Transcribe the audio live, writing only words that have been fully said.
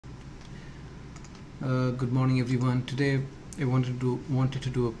Good morning, everyone. Today I wanted to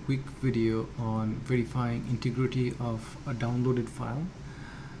do a quick video on verifying integrity of a downloaded file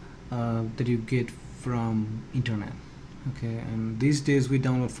that you get from internet. Okay, and these days we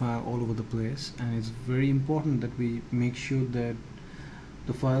download file all over the place, and it's very important that we make sure that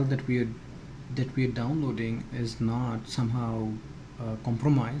the file that we are downloading is not somehow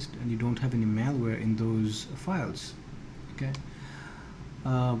compromised, and you don't have any malware in those files. Okay,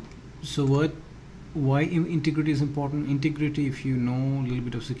 so why integrity is important? Integrity, if you know a little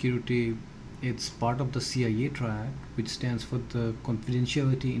bit of security, it's part of the CIA Triad, which stands for the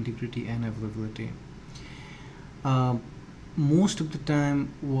confidentiality, integrity, and availability. Most of the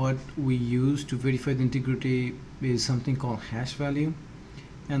time what we use to verify the integrity is something called hash value,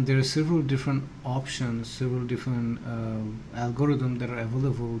 and there are several different options, several different algorithms that are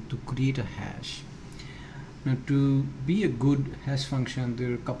available to create a hash. Now, to be a good hash function, there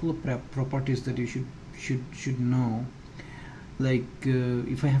are a couple of properties that you should know. Like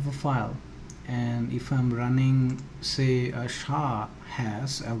if I have a file, and if I'm running, say, a SHA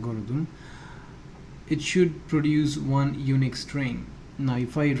algorithm, it should produce one unique string. Now,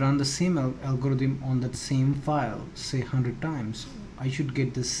 if I run the same algorithm on that same file, say 100 times, I should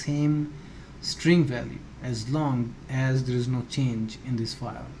get the same string value as long as there is no change in this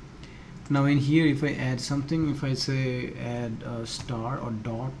file. Now in here, if I add something, if I say add a star or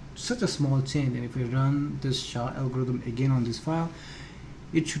dot, such a small change, and if I run this SHA algorithm again on this file,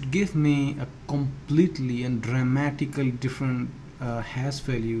 it should give me a completely and dramatically different hash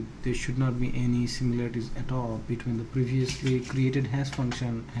value. There should not be any similarities at all between the previously created hash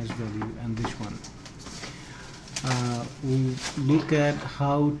function hash value and this one. We'll look at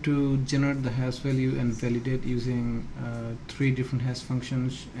how to generate the hash value and validate using 3 different hash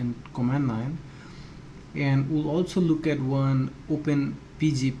functions and command line, and we'll also look at one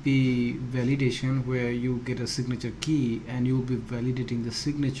Open-PGP validation where you get a signature key and you'll be validating the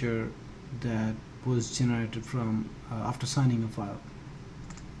signature that was generated from after signing a file.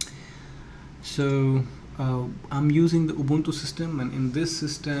 So I'm using the Ubuntu system, and in this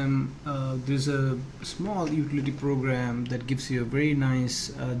system there's a small utility program that gives you a very nice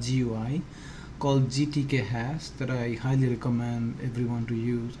GUI called gtkhash that I highly recommend everyone to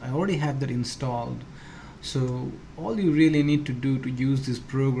use. I already have that installed, so all you really need to do to use this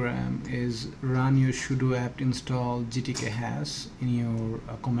program is run your sudo apt install gtkhash in your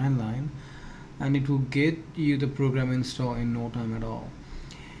command line, and it will get you the program installed in no time at all.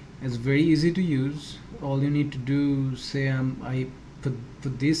 It's very easy to use. All you need to do, say for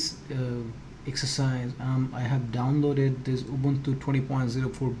this exercise, I have downloaded this Ubuntu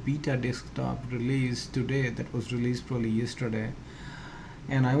 20.04 beta desktop release today, that was released probably yesterday,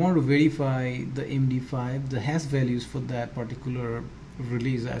 and I want to verify the MD5, the hash values for that particular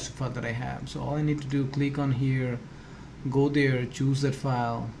release as far that I have. So all I need to do, click on here, go there, choose that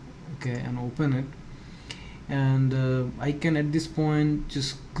file, okay, and open it. And I can at this point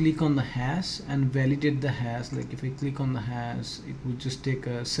just click on the hash and validate the hash. Like if I click on the hash, it will just take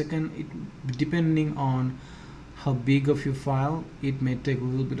a second. Depending on how big of your file, it may take a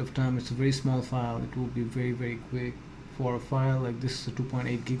little bit of time. It's a very small file, it will be very quick. For a file like this, a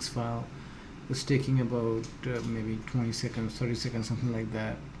 2.8 gigs file, it's taking about maybe 20 seconds, 30 seconds, something like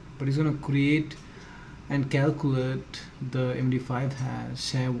that. But it's going to create and calculate the MD5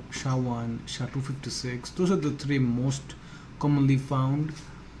 hash, SHA1, SHA256. Those are the 3 most commonly found.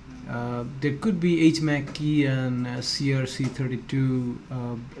 There could be HMAC key and CRC32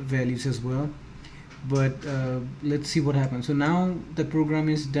 values as well, but let's see what happens. So now the program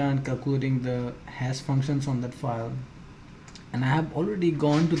is done calculating the hash functions on that file, and I have already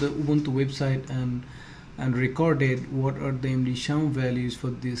gone to the Ubuntu website and recorded what are the MD SHA values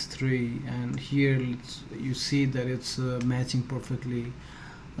for these 3, and here you see that it's matching perfectly.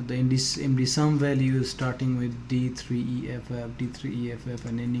 The MD SHA value is starting with D3EFF,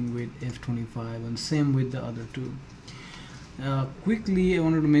 and ending with F25, and same with the other 2. Quickly, I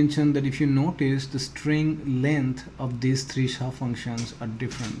wanted to mention that if you notice, the string length of these 3 SHA functions are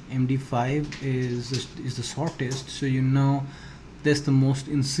different. MD5 is the shortest, so you know that's the most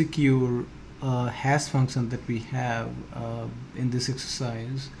insecure hash function that we have in this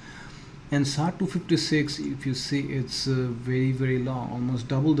exercise. And SHA256, if you see, it's very long, almost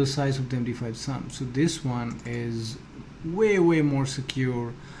double the size of the MD5 sum. So this one is way more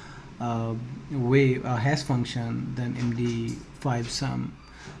secure hash function than MD5 sum.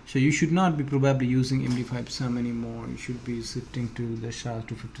 So you should not be probably using MD5 sum anymore. You should be shifting to the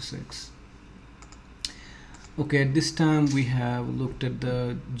SHA256. Okay, at this time we have looked at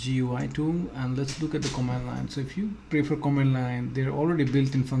the GUI tool, and let's look at the command line. So if you prefer command line, they're already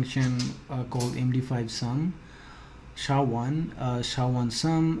built-in function called MD5 sum, SHA1, SHA1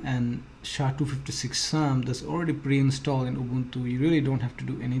 sum, and SHA256 sum that's already pre-installed in Ubuntu. You really don't have to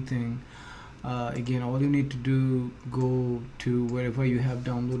do anything. Again, all you need to do, go to wherever you have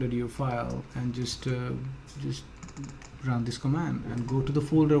downloaded your file and just run this command and go to the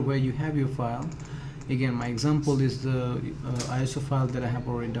folder where you have your file. Again, my example is the ISO file that I have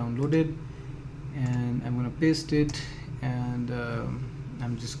already downloaded, and I'm going to paste it, and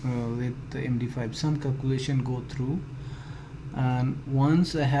I'm just going to let the MD5 sum calculation go through. And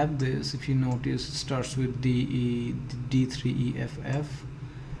once I have this, if you notice, it starts with D3EFF,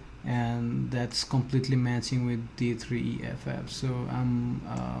 and that's completely matching with D3EFF. So I'm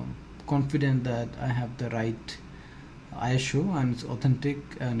confident that I have the right ISO and it's authentic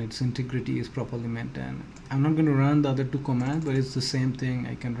and its integrity is properly maintained. I'm not going to run the other two commands, but it's the same thing.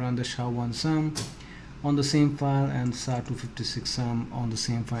 I can run the SHA1 sum on the same file and SHA256 sum on the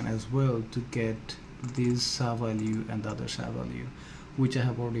same file as well to get this SHA value and the other SHA value, which I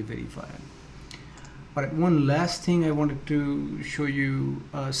have already verified. Alright, one last thing I wanted to show you.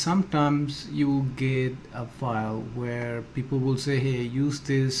 Sometimes you will get a file where people will say, hey, use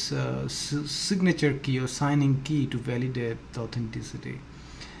this signature key or signing key to validate the authenticity.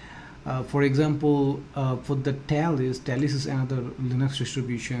 For example, for the Talis is another Linux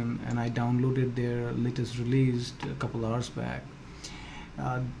distribution, and I downloaded their latest release a couple hours back.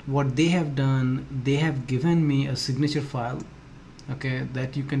 What they have done, they have given me a signature file, okay,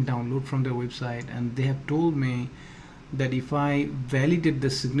 that you can download from their website, and they have told me that if I validate the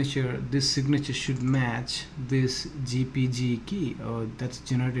signature, this signature should match this GPG key that's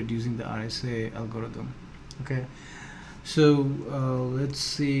generated using the RSA algorithm. Okay, so let's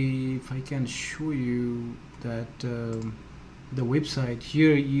see if I can show you that the website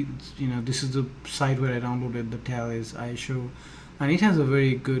here. You know, this is the site where I downloaded the Talis ISO, and it has a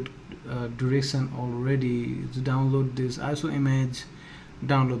very good direction already to download this ISO image,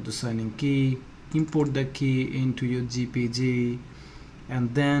 download the signing key, import the key into your GPG,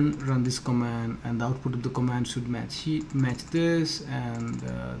 and then run this command, and the output of the command should match this, and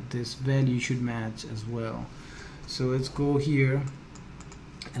this value should match as well. So let's go here,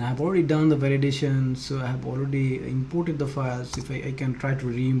 and I've already done the validation, so I have already imported the files. If I can try to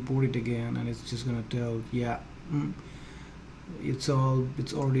re-import it again, and it's just gonna tell, yeah, it's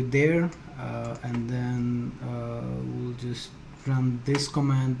already there, and then we'll just run this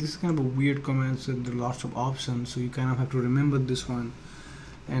command. This is kind of a weird command, so there are lots of options, so you kind of have to remember this one,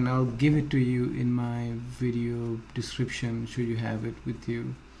 and I'll give it to you in my video description so you have it with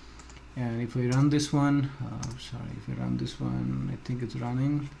you. And if I run this one, if I run this one, I think it's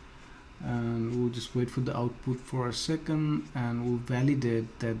running, and we'll just wait for the output for a second, and we'll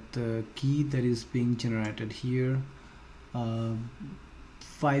validate that the key that is being generated here,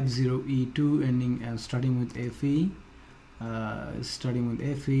 50E2 ending and starting with FE,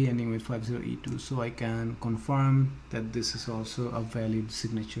 ending with 50E2, so I can confirm that this is also a valid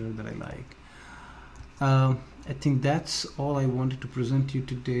signature that I like. I think that's all I wanted to present you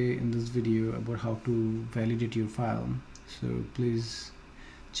today in this video about how to validate your file. So please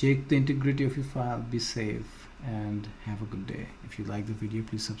check the integrity of your file, be safe, and have a good day. If you like the video,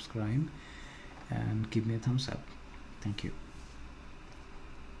 please subscribe and give me a thumbs up. Thank you.